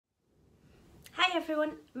Hi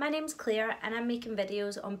everyone, my name's Claire and I'm making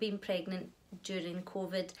videos on being pregnant during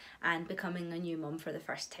COVID and becoming a new mum for the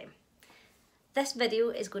first time. This video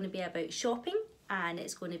is going to be about shopping and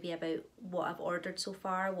it's going to be about what I've ordered so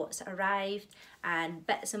far, what's arrived and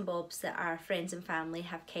bits and bobs that our friends and family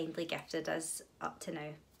have kindly gifted us up to now.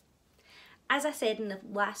 As I said in the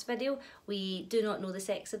last video, we do not know the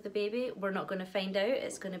sex of the baby. We're not going to find out.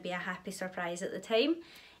 It's going to be a happy surprise at the time.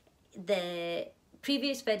 The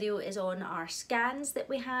previous video is on our scans that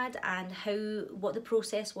we had and what the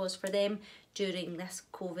process was for them during this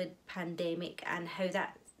COVID pandemic and how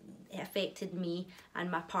that affected me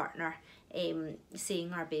and my partner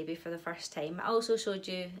seeing our baby for the first time. I also showed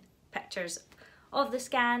you pictures of the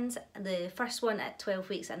scans, the first one at 12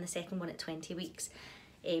 weeks and the second one at 20 weeks.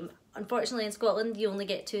 Unfortunately in Scotland you only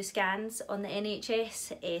get 2 scans on the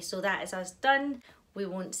NHS, so that is us done. We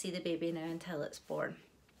won't see the baby now until it's born.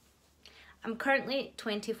 I'm currently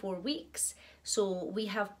 24 weeks, so we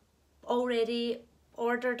have already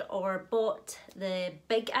ordered or bought the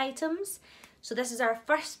big items. So this is our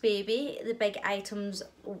first baby. The big items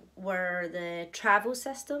were the travel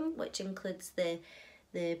system, which includes the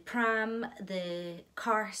pram, the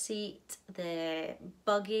car seat, the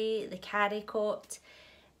buggy, the carry cot.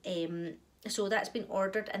 So that's been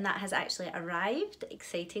ordered and that has actually arrived,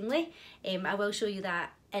 excitingly. I will show you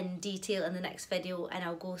that in detail in the next video and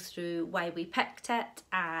I'll go through why we picked it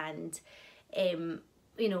and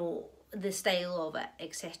you know, the style of it,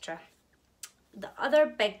 etc. The other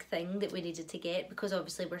big thing that we needed to get, because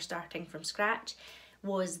obviously we're starting from scratch,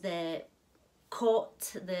 was the cot,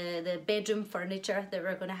 the bedroom furniture that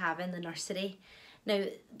we're going to have in the nursery. Now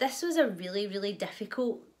this was a really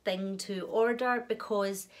difficult thing to order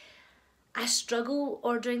because I struggle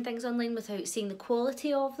ordering things online without seeing the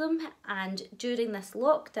quality of them, and during this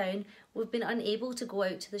lockdown we've been unable to go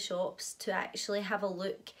out to the shops to actually have a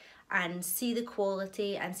look and see the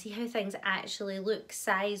quality and see how things actually look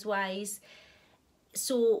size wise.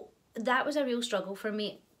 So that was a real struggle for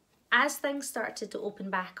me. As things started to open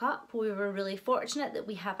back up, we were really fortunate that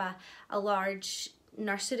we have a large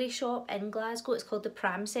nursery shop in Glasgow. It's called the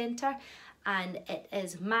Pram Centre and it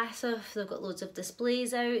is massive. They've got loads of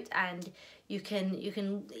displays out and you can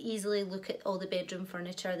easily look at all the bedroom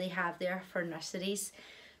furniture they have there for nurseries.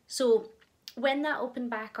 So when that opened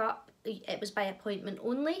back up, it was by appointment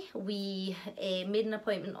only. We made an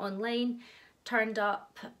appointment online, turned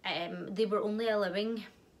up. They were only allowing,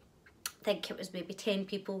 I think it was maybe 10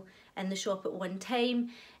 people in the shop at one time.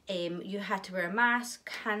 You had to wear a mask,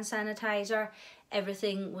 hand sanitizer,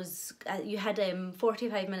 everything was, you had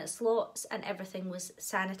 45-minute slots and everything was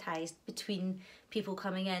sanitised between people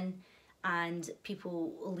coming in and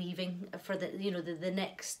people leaving for the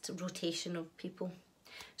next rotation of people.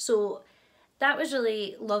 So that was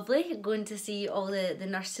really lovely, going to see all the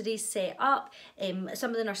nurseries set up.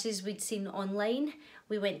 Some of the nurseries we'd seen online,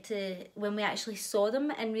 we went to, when we actually saw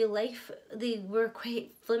them in real life, they were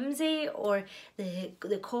quite flimsy or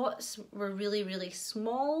the cots were really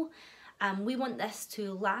small. We want this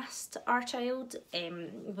to last our child.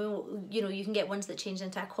 You can get ones that change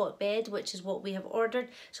into a cot bed, which is what we have ordered.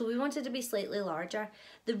 So we wanted to be slightly larger.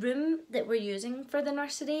 The room that we're using for the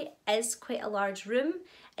nursery is quite a large room.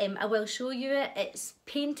 I will show you it. It's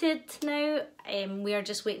painted now. We are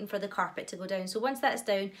just waiting for the carpet to go down. So once that's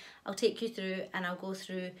down, I'll take you through and I'll go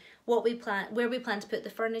through what we plan, where we plan to put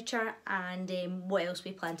the furniture and what else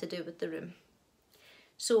we plan to do with the room.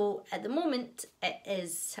 So at the moment it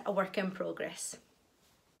is a work in progress.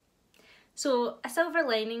 So a silver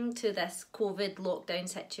lining to this COVID lockdown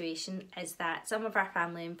situation is that some of our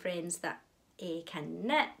family and friends that can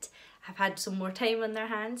knit have had some more time on their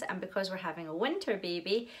hands, and because we're having a winter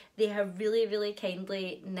baby they have really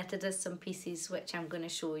kindly knitted us some pieces which I'm going to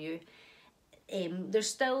show you. There's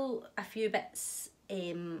still a few bits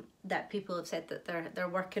that people have said that they're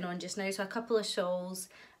working on just now, so a couple of shawls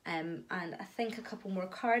and I think a couple more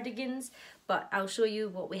cardigans, but I'll show you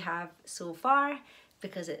what we have so far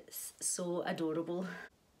because it's so adorable.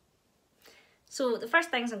 So the first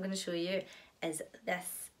things I'm going to show you is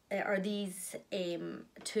these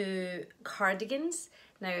 2 cardigans.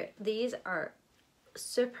 Now these are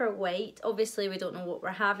super white. Obviously we don't know what we're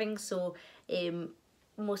having, so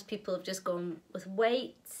most people have just gone with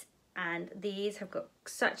white, and these have got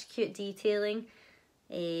such cute detailing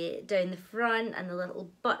down the front and the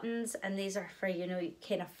little buttons, and these are for, you know,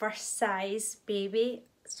 kind of first size baby.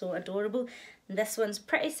 So adorable. And this one's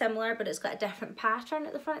pretty similar, but it's got a different pattern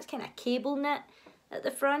at the front. It's kind of cable knit at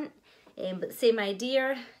the front, but the same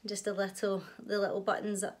idea, just the little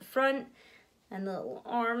buttons at the front and the little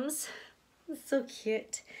arms. It's so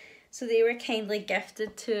cute. So they were kindly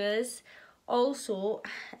gifted to us. Also,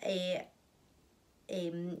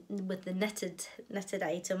 with the knitted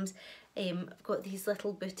items. I've got these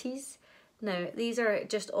little booties. Now these are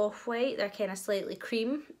just off-white, they're kind of slightly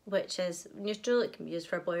cream, which is neutral, it can be used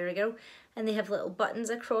for a boy or a girl, and they have little buttons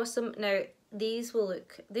across them. Now these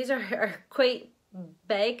are quite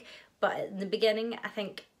big, but in the beginning I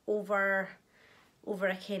think over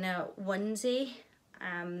a kind of onesie,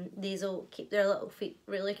 these will keep their little feet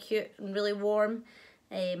really cute and really warm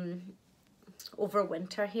over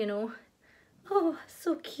winter, you know. Oh,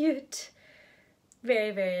 so cute. Very,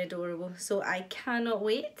 very adorable. So I cannot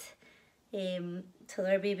wait till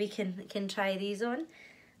our baby can try these on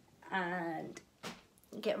and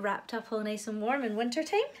get wrapped up all nice and warm in winter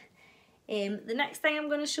time. The next thing I'm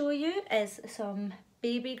going to show you is some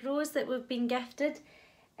baby grows that we've been gifted,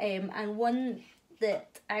 and one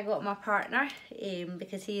that I got my partner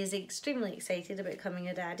because he is extremely excited about becoming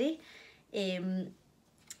a daddy.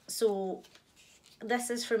 So this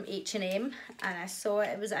is from H&M, and I saw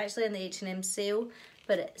it was actually in the H&M sale,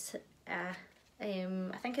 but it's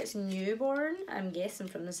I think it's newborn, I'm guessing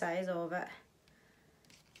from the size of it.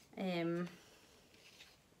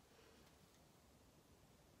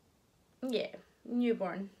 Yeah,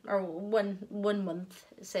 newborn, or one month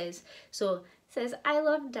it says. So it says I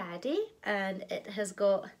love daddy, and it has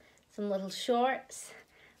got some little shorts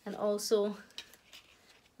and also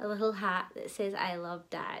a little hat that says I love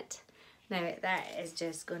dad. Now that is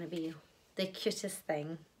just going to be the cutest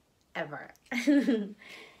thing ever.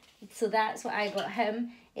 So that's what I got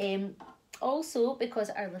him. Also,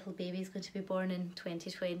 because our little baby is going to be born in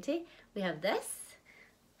 2020, we have this.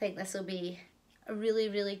 I think this will be a really,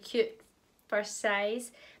 really cute first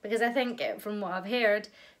size, because I think from what I've heard,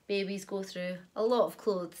 babies go through a lot of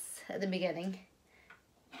clothes at the beginning.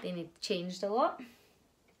 They need changed a lot.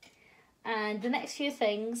 And the next few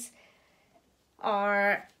things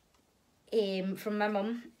are from my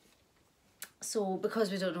mum. So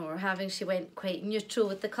because we don't know what we're having, she went quite neutral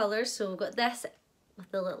with the colours. So we've got this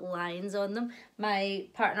with the little lions on them. My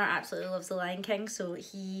partner absolutely loves the Lion King, so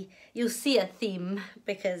you'll see a theme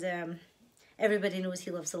because everybody knows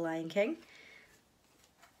he loves the Lion King.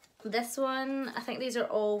 This one, I think these are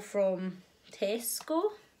all from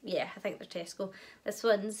Tesco. Yeah, I think they're Tesco. This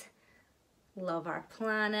one's Love Our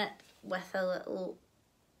Planet with a little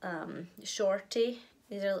shorty.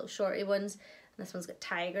 These are little shorty ones. And this one's got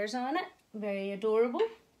tigers on it. Very adorable.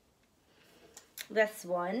 This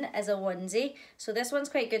one is a onesie. So this one's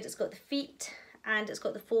quite good. It's got the feet and it's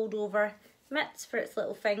got the fold over mitts for its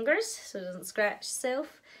little fingers so it doesn't scratch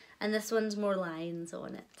itself. And this one's more lines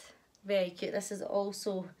on it. Very cute. This is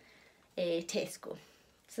also Tesco.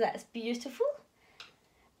 So that's beautiful.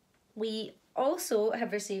 We also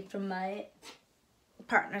have received from my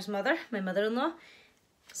partner's mother, my mother-in-law,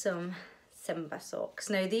 some Simba socks.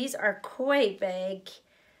 Now these are quite big.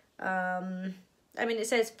 I mean, it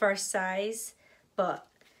says first size, but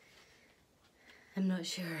I'm not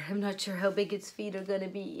sure how big its feet are gonna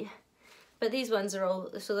be. But these ones are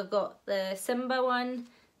all, so they've got the Simba one,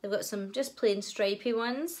 they've got some just plain stripy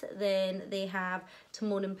ones, then they have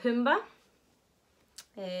Timon and Pumbaa,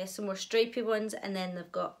 some more stripy ones, and then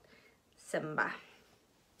they've got Simba.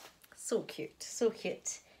 So cute, so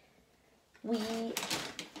cute.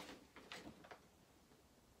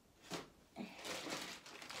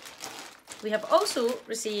 We have also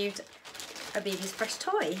received our baby's first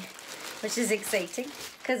toy, which is exciting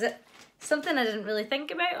because it's something I didn't really think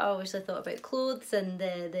about. I obviously thought about clothes and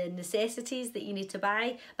the necessities that you need to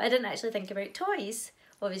buy, but I didn't actually think about toys,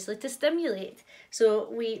 obviously, to stimulate. So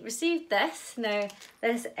we received this. Now,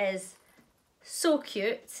 this is so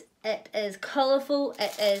cute. It is colourful,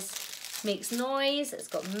 makes noise, it's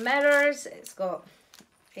got mirrors, it's got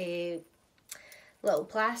little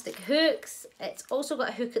plastic hooks. It's also got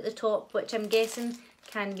a hook at the top, which I'm guessing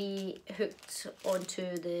can be hooked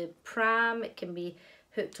onto the pram. It can be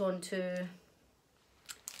hooked onto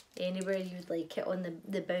anywhere you would like it, on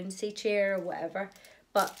the bouncy chair or whatever.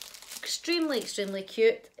 But extremely, extremely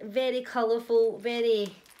cute, very colourful,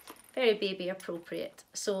 very, very baby appropriate.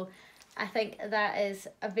 So I think that is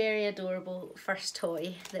a very adorable first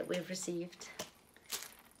toy that we've received.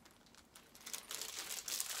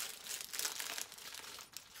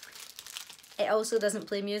 It also doesn't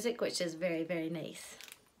play music, which is very, very nice.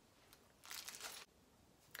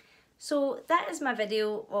 So that is my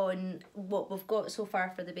video on what we've got so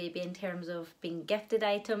far for the baby in terms of being gifted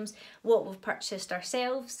items, what we've purchased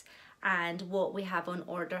ourselves, and what we have on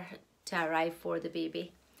order to arrive for the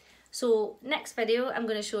baby. So next video I'm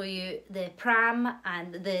going to show you the pram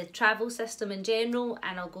and the travel system in general,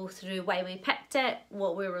 and I'll go through why we picked it,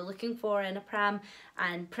 what we were looking for in a pram,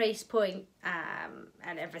 and price point,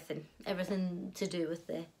 and everything to do with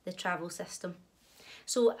the travel system.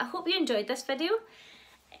 So I hope you enjoyed this video.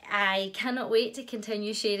 I cannot wait to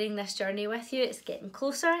continue sharing this journey with you. It's getting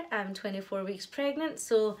closer. I'm 24 weeks pregnant,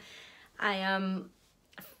 so I am,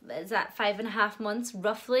 is that 5.5 months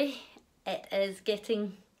roughly? It is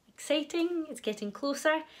getting exciting, it's getting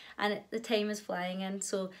closer, and the time is flying in.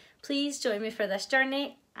 So please join me for this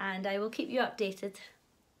journey and I will keep you updated.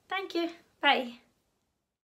 Thank you. Bye.